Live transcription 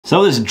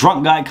So this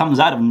drunk guy comes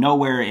out of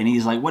nowhere and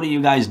he's like, what are you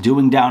guys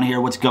doing down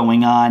here? What's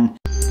going on?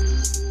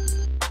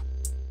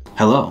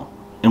 Hello,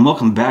 and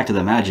welcome back to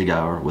the Magic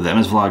Hour with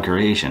Emma's Vlog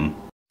Creation.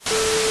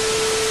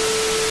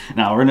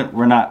 No,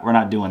 we're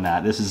not doing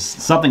that. This is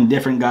something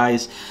different,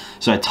 guys.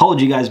 So I told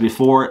you guys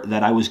before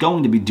that I was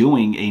going to be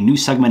doing a new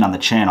segment on the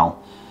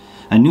channel.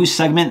 A new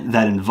segment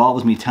that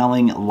involves me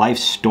telling life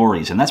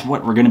stories. And that's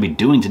what we're going to be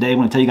doing today. I'm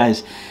going to tell you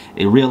guys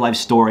a real life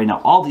story. Now,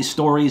 all these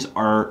stories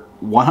are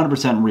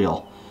 100%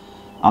 real.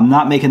 I'm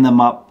not making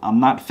them up. I'm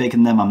not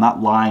faking them. I'm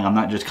not lying. I'm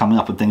not just coming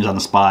up with things on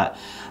the spot.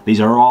 These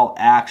are all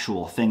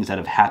actual things that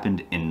have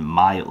happened in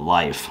my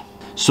life.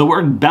 So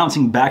we're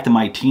bouncing back to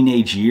my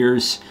teenage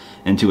years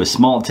into a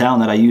small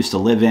town that I used to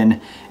live in.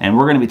 And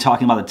we're going to be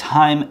talking about the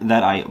time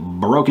that I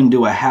broke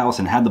into a house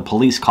and had the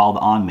police called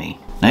on me.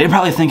 Now you're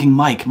probably thinking,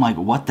 Mike,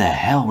 what the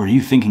hell were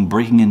you thinking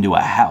breaking into a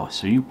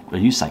house? Are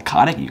you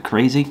psychotic? Are you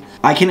crazy?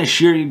 I can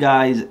assure you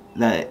guys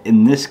that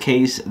in this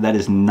case, that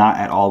is not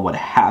at all what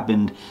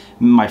happened.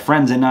 My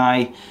friends and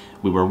I,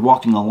 we were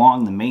walking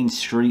along the main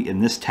street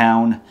in this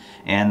town,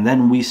 and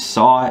then we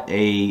saw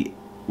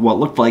what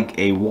looked like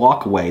a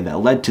walkway that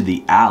led to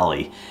the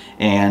alley.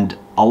 And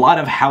a lot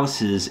of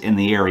houses in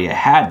the area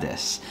had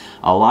this.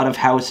 A lot of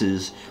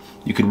houses,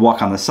 you could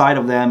walk on the side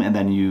of them and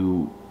then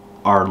you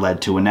are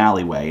led to an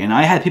alleyway. And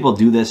I had people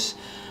do this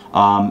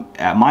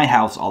at my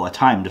house all the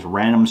time. Just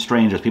random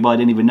strangers, people I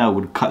didn't even know,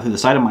 would cut through the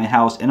side of my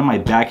house, into my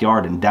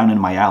backyard, and down into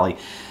my alley.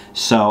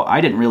 So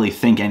I didn't really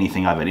think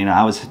anything of it. You know,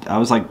 I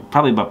was like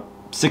probably about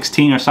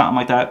 16 or something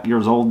like that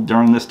years old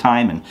during this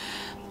time, and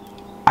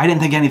I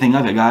didn't think anything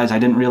of it, guys. I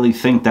didn't really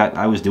think that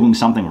I was doing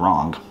something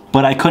wrong.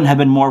 But I couldn't have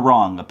been more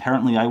wrong.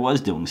 Apparently I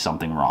was doing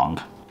something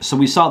wrong. So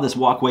we saw this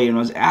walkway, and it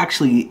was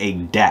actually a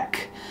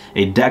deck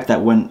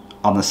that went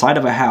on the side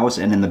of a house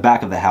and in the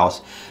back of the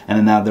house.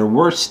 And now there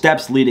were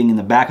steps leading in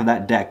the back of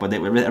that deck, but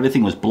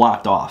everything was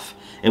blocked off.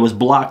 It was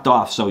blocked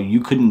off, so you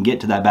couldn't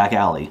get to that back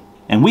alley.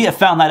 And we have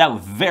found that out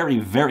very,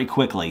 very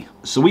quickly.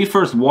 So we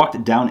first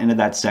walked down into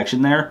that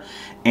section there,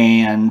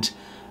 and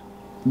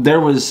there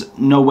was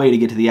no way to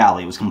get to the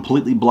alley. It was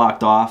completely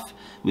blocked off.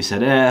 We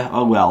said,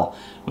 oh well.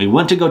 We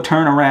went to go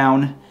turn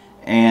around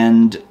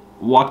and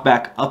walk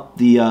back up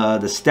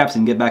the steps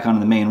and get back onto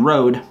the main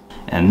road,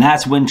 and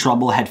that's when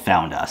trouble had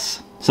found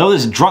us. So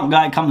this drunk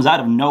guy comes out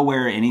of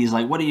nowhere and he's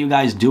like, what are you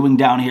guys doing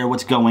down here?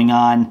 What's going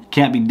on?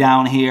 Can't be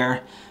down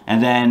here.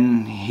 And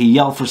then he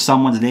yelled for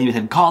someone's name. He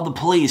said, call the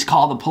police,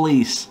 call the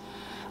police.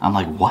 I'm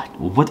like, what?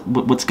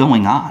 What's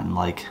going on?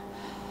 Like,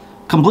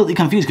 completely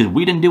confused because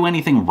we didn't do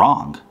anything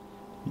wrong.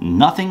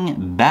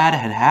 Nothing bad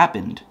had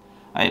happened.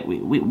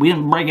 We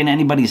didn't break into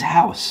anybody's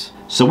house.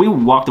 So we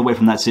walked away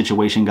from that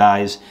situation,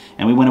 guys,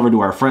 and we went over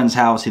to our friend's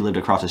house. He lived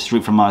across the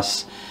street from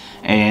us.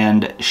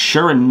 And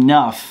sure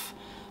enough,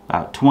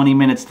 about 20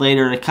 minutes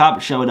later, a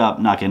cop showed up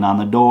knocking on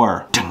the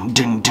door. Ding,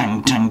 ding,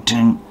 ding, ding,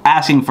 ding,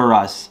 asking for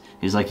us.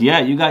 He's like, yeah,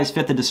 you guys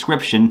fit the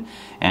description,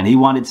 and he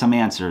wanted some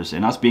answers.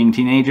 And us being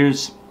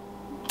teenagers,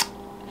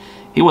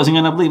 he wasn't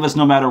going to believe us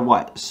no matter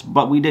what.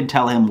 But we did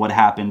tell him what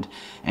happened,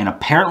 and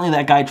apparently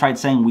that guy tried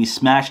saying we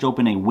smashed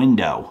open a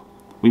window.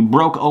 We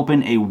broke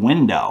open a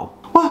window.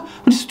 What?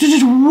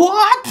 Just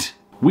what?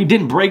 We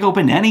didn't break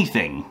open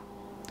anything.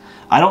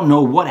 I don't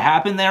know what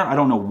happened there. I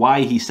don't know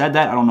why he said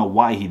that. I don't know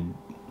why he...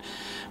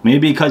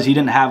 Maybe because he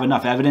didn't have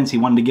enough evidence. He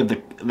wanted to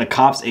give the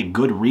cops a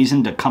good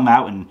reason to come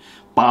out and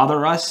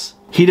bother us.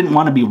 He didn't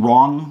want to be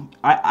wrong.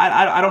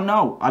 I don't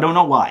know. I don't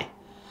know why.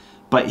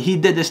 But he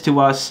did this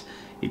to us.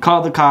 He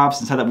called the cops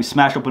and said that we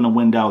smashed open a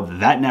window.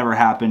 That never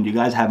happened. You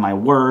guys have my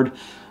word.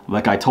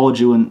 Like I told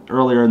you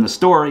earlier in the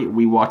story,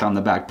 we walked on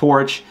the back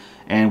porch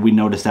and we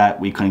noticed that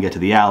we couldn't get to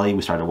the alley.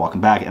 We started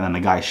walking back and then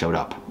the guy showed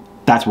up.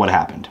 That's what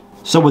happened.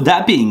 So with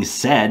that being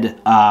said,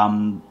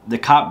 the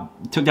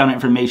cop took down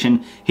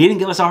information. He didn't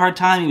give us a hard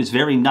time. He was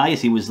very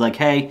nice. He was like,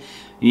 hey,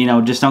 you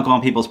know, just don't go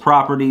on people's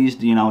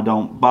properties. You know,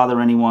 don't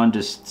bother anyone.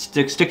 Just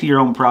stick to your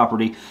own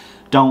property.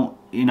 Don't,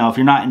 you know, if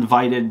you're not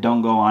invited,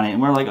 don't go on it.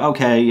 And we're like,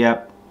 okay,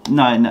 yep,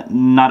 no,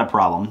 not a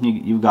problem.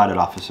 You got it,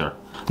 officer.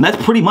 And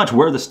that's pretty much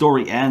where the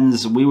story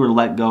ends. We were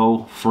let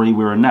go free.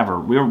 We were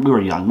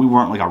young. We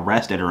weren't like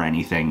arrested or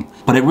anything.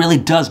 But it really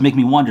does make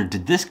me wonder,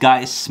 did this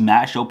guy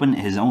smash open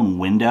his own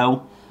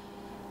window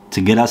to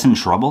get us in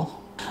trouble?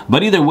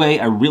 But either way,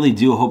 I really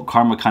do hope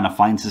karma kind of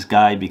finds this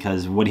guy,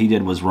 because what he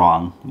did was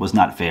wrong, was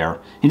not fair.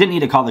 He didn't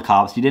need to call the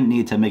cops. He didn't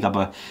need to make up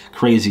a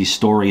crazy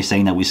story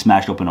saying that we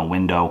smashed open a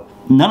window.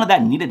 None of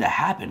that needed to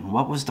happen.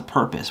 What was the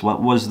purpose?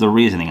 What was the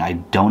reasoning? I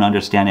don't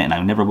understand it, and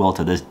I never will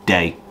to this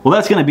day. Well,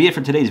 that's going to be it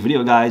for today's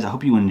video, guys. I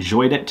hope you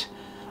enjoyed it.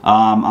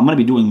 I'm going to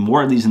be doing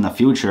more of these in the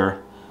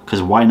future,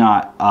 because why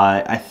not?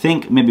 I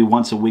think maybe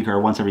once a week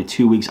or once every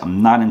 2 weeks.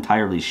 I'm not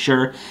entirely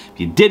sure. If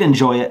you did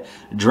enjoy it,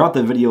 drop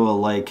the video a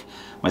like.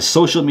 My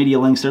social media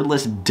links, they're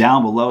listed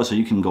down below, so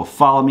you can go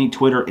follow me,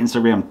 Twitter,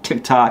 Instagram,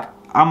 TikTok.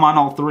 I'm on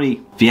all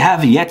three. If you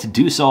have yet to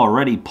do so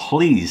already,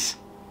 please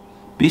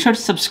be sure to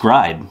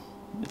subscribe.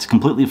 It's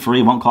completely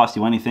free, won't cost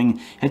you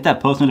anything. Hit that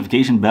post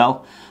notification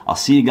bell. I'll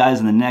see you guys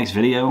in the next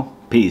video.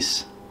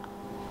 Peace.